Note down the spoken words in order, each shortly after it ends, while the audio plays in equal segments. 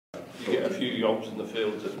You get a few yobs in the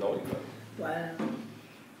fields at night. Wow.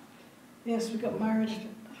 Yes, we got married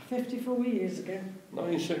 54 years ago.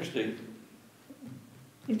 1960.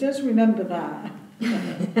 He does remember that.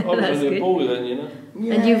 I was only a boy then, you know.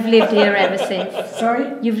 Yeah. And you've lived here ever since?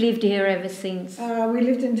 Sorry? You've lived here ever since? We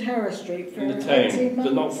lived in Terrace Street for in the 18 months.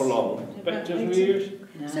 but not for long. About 2 years.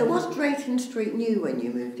 No. So was Drayton Street new when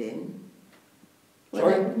you moved in?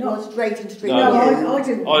 Sorry? Was Drayton Street No, new? I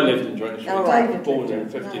didn't. I lived in Drayton Street. Oh, right. I was born there in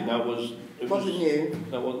 50. No. That was... Wasn't new?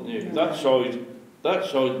 That wasn't new. No. That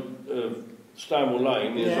side of Stanmore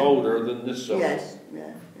Lane is older than this side. Yes,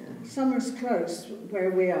 yeah. Summer's Close,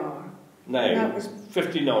 where we are. No, That was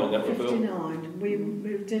 59 that was built. 59. We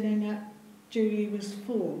moved in at, Julie was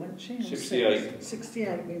 4, wasn't she? Or 68. 6?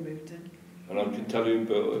 68 we moved in. And I can tell you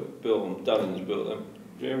who built them. Dunnins built them.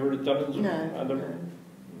 Have you ever heard of Dunnins? No. Adam?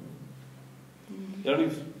 The only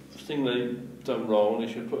thing they've done wrong,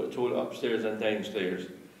 they should put a toilet upstairs and downstairs.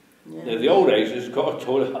 Yeah. Now, the old houses got a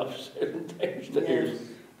toilet upstairs and downstairs. Yes.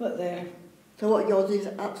 But there. So what, yours is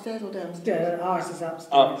upstairs or downstairs? Ours is upstairs.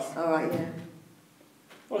 Up. All right, yeah.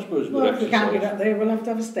 I suppose Well, if we can't get exercise. up there, we'll have to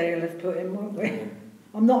have a stair lift put in, won't we?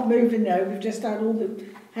 I'm not moving now. We've just had all the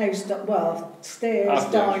house done, well, stairs,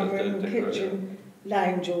 After dining house, room, kitchen,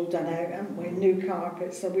 lounge all done out, haven't we? New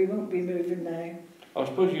carpet, so we won't be moving now. I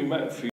suppose you met a few